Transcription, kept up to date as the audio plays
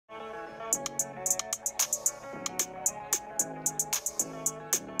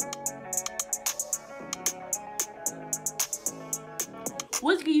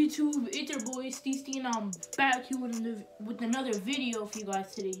What's good, YouTube? It's your boy Steve, and I'm back here with another video for you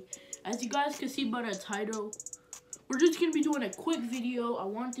guys today. As you guys can see by the title, we're just gonna be doing a quick video. I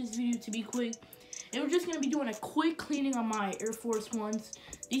want this video to be quick, and we're just gonna be doing a quick cleaning on my Air Force Ones.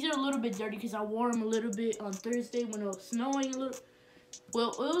 These are a little bit dirty because I wore them a little bit on Thursday when it was snowing a little.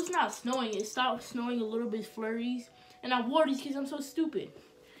 Well, it was not snowing. It stopped snowing a little bit flurries, and I wore these because I'm so stupid.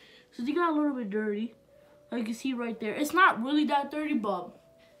 So they got a little bit dirty. Like you can see right there. It's not really that dirty, but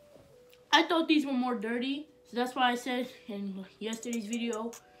I thought these were more dirty. So that's why I said in yesterday's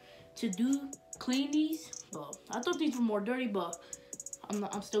video to clean these. But I thought these were more dirty, but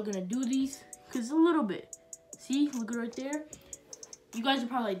I'm still gonna do these because a little bit. See, look right there. You guys are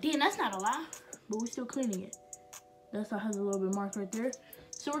probably like, damn, that's not a lot, but we're still cleaning it. That's how it has a little bit mark right there.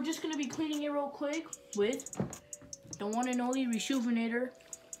 So we're just gonna be cleaning it real quick with the one and only Reshoevn8r.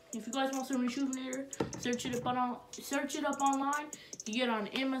 If you guys want some Reshoevn8r, search it up online. You get it on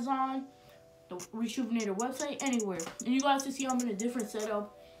Amazon, the Reshoevn8r website, anywhere. And you guys can see I'm in a different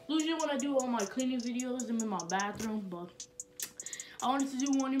setup. Usually when I do all my cleaning videos, I'm in my bathroom, but I wanted to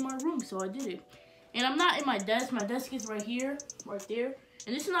do one in my room, so I did it. And I'm not in my desk. My desk is right here, right there.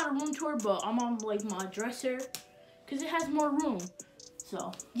 And this is not a room tour, but I'm on like my dresser because it has more room.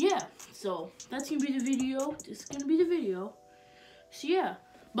 So yeah, so that's gonna be the video. This is gonna be the video. So yeah.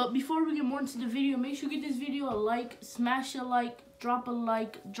 But before we get more into the video, make sure you give this video a like, smash a like, drop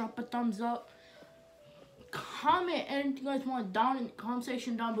a thumbs up. Comment anything you guys want down in the comment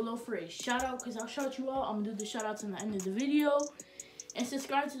section down below for a shout out, because I'll shout you out. I'm going to do the shout outs in the end of the video. And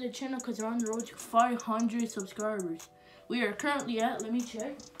subscribe to the channel because we're on the road to 500 subscribers. We are currently at, let me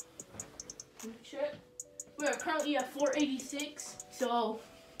check. We are currently at 486. So,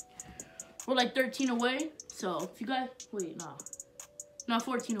 we're like 13 away. So, if you guys, wait, nah. Not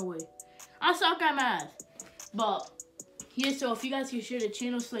 14 away. I suck at math. But yeah, so if you guys can share the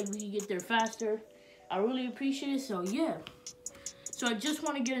channel so like we can get there faster, I really appreciate it. So yeah. So I just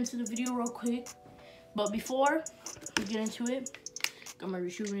want to get into the video real quick. But before we get into it, got my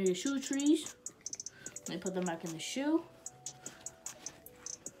Reshoevn8r shoe trees. Let me put them back in the shoe.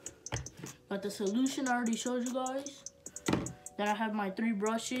 Got the solution I already showed you guys. Then I have my 3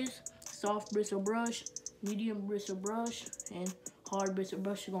 brushes: soft bristle brush, medium bristle brush, and hard bristle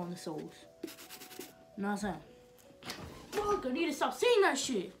brush to go on the soles. You know what I'm saying? Fuck, I need to stop saying that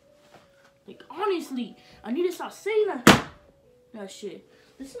shit. Like, honestly, I need to stop saying that shit.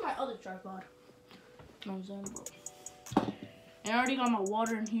 This is my other tripod. You know what I'm saying, bro? And I already got my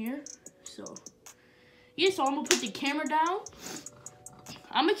water in here. So, yeah, so I'm going to put the camera down.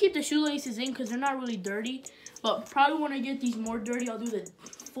 I'm going to keep the shoelaces in because they're not really dirty. But probably when I get these more dirty, I'll do the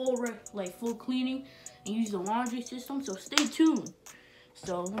full cleaning and use the laundry system, so stay tuned.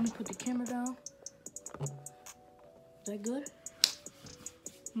 So let me put the camera down. Is that good?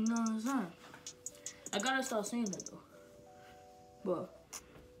 No, it's not. I gotta stop saying that though. But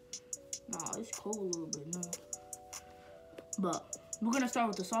nah, it's cold a little bit now. But we're gonna start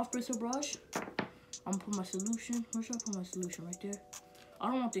with the soft bristle brush. I'm gonna put my solution. Where should I put my solution? Right there. I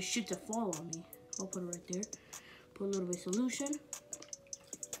don't want this shit to fall on me. I'll put it right there. Put a little bit of solution.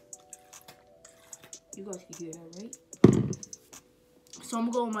 You guys can hear that, right? So I'm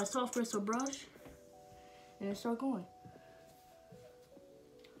gonna go with my soft bristle brush and then start going.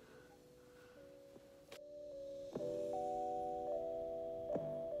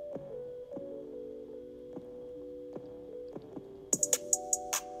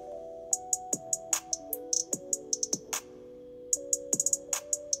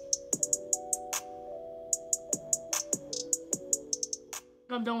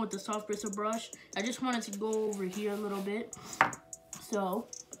 I'm done with the soft bristle brush. I just wanted to go over here a little bit. So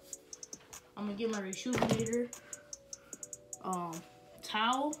I'm gonna get my Reshoevn8r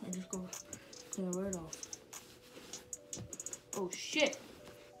towel and just go clean it right off. Oh shit.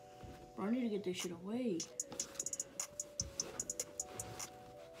 Bro, I need to get this shit away.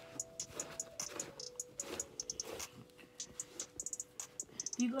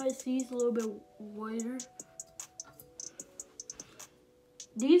 You guys see it's a little bit whiter.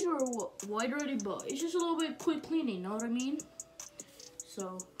 These were white already, but it's just a little bit quick cleaning, know what I mean?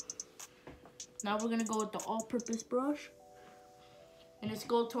 So, now we're going to go with the all-purpose brush. And it's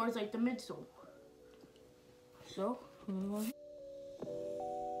go towards like the midsole. So, a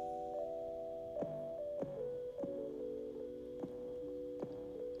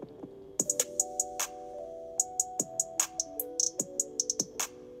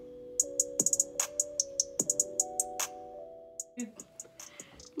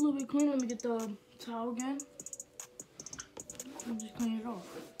little bit clean. Let me get the towel again. And just clean it off.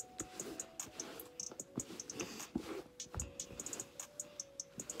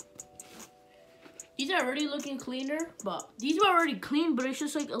 these are already looking cleaner, but these were already clean, but it's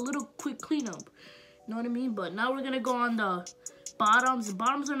just like a little quick cleanup. You know what I mean? But now we're gonna go on the bottoms. The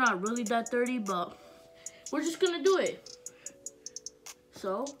bottoms are not really that dirty, but we're just gonna do it.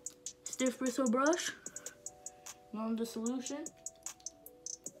 So, stiff bristle brush on the solution.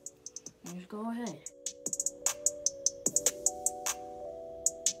 And just go ahead.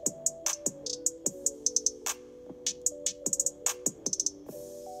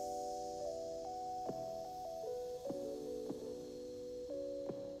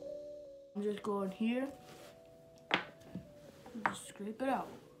 I'm just going here. Just scrape it out.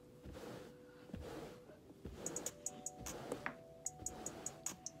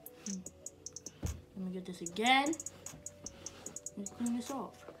 Let me get this again. Let's clean this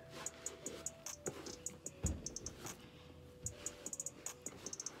off.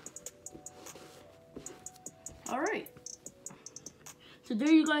 Alright. So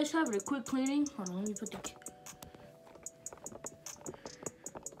there you guys have it, a quick cleaning. Hold on, let me put the...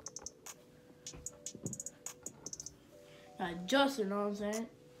 Just, you know what I'm saying?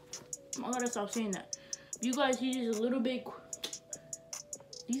 I gotta stop saying that. You guys use a little bit...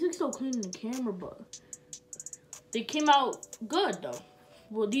 These look so clean in the camera, but... They came out good, though.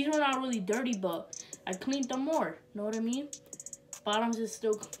 Well, these were not really dirty, but I cleaned them more. Know what I mean? Bottoms is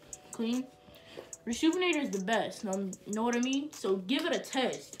still clean. Reshoevn8r is the best. Know what I mean? So give it a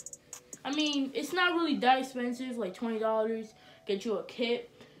test. I mean, it's not really that expensive, like $20. Get you a kit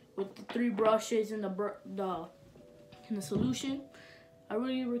with the 3 brushes and the solution. I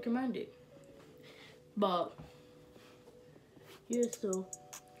really recommend it. But yeah, so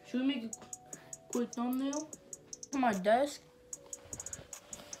should we make a quick thumbnail on my desk?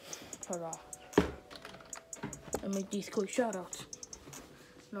 Hold on. And make these quick shoutouts.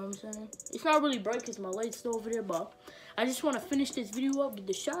 You know what I'm saying? It's not really bright because my light's still over there, but I just want to finish this video up, get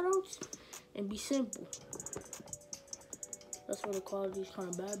the shoutouts, and be simple. That's why the quality is kind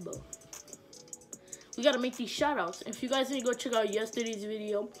of bad, but we gotta make these shoutouts. If you guys didn't go check out yesterday's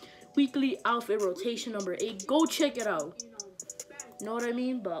video, weekly outfit rotation number 8, go check it out. You know what I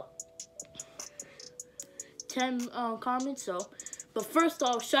mean? But 10 comments. So, but first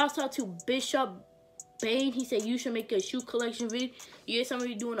off, shouts out to Bishop Bane. He said you should make a shoe collection video. You guys, I'm gonna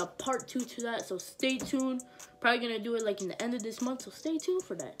be doing a part 2 to that, so stay tuned. Probably gonna do it like in the end of this month, so stay tuned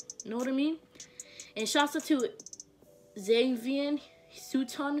for that. You know what I mean? And shouts out to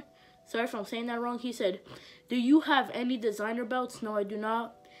Reshoevn8r. Sorry if I'm saying that wrong. He said, do you have any designer belts? No, I do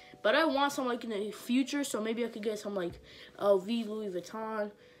not. But I want some like in the future. So maybe I could get some like LV, Louis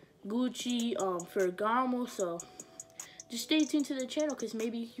Vuitton, Gucci, Ferragamo. So just stay tuned to the channel because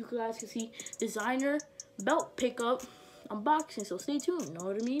maybe you guys can see designer belt pickup unboxing. So stay tuned. You know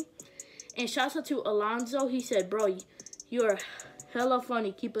what I mean? And shouts out to Alonzo. He said, bro, you're hella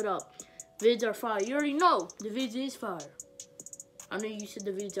funny. Keep it up. Vids are fire. You already know the vids is fire. I know you said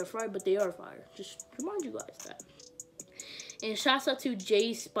the vids are fire, but they are fire. Just remind you guys that. And shouts out to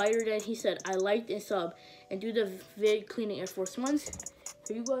Jay Spider that he said, I liked and sub and do the vid cleaning Air Force Ones.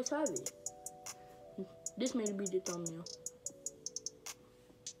 So you guys have it. This may be the thumbnail.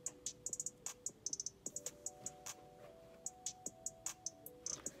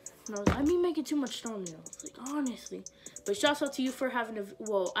 No, I mean making too much thumbnails, like honestly. But shouts out to you for having a,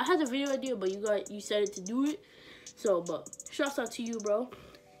 well, I had the video idea, but you said it to do it. So, but shouts out to you, bro.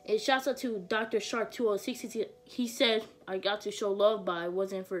 And shouts out to Dr. Shark 206. He said, I got to show love, but I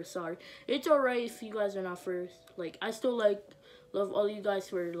wasn't first. Sorry. It's alright if you guys are not first. Like, I still love all you guys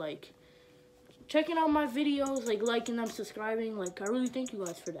for, like, checking out my videos, like, liking them, subscribing. Like, I really thank you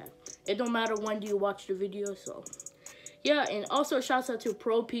guys for that. It don't matter when do you watch the video, so. Yeah, and also shouts out to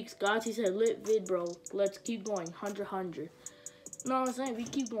Pro Peaks Gods. He said, lit vid, bro. Let's keep going. 100. You know what I'm saying? We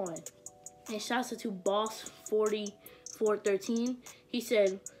keep going. And shouts out to Boss 4413. He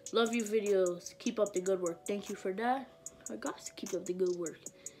said, love your videos. Keep up the good work. Thank you for that. I got to keep up the good work.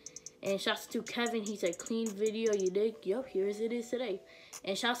 And shouts out to Kevin. He said, clean video. You dig? Yup, here it is today.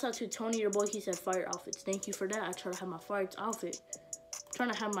 And shouts out to Tony, your boy. He said, fire outfits. Thank you for that. I try to have my fire outfit. I'm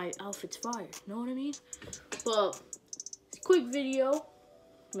trying to have my outfits fire. You know what I mean? But it's a quick video.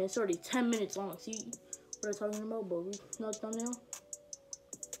 I mean, it's already 10 minutes long. See what I'm talking about? But we not thumbnail.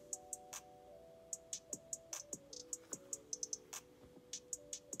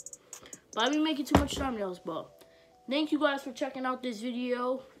 But I've been making too much thumbnails, but thank you guys for checking out this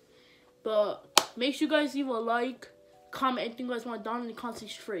video. But make sure you guys leave a like, comment anything you guys want down in the comment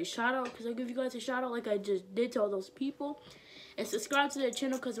section for a shout out, because I'll give you guys a shout out like I just did to all those people. And subscribe to the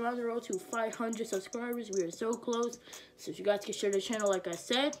channel because we're on the road to 500 subscribers. We are so close. So if you guys can share the channel like I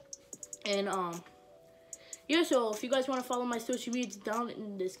said. And yeah, so if you guys want to follow my social media, it's down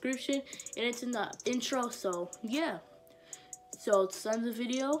in the description, and it's in the intro, so yeah. So it's the end of the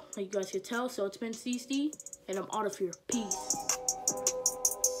video, like you guys can tell. So it's been CC, and I'm out of here. Peace.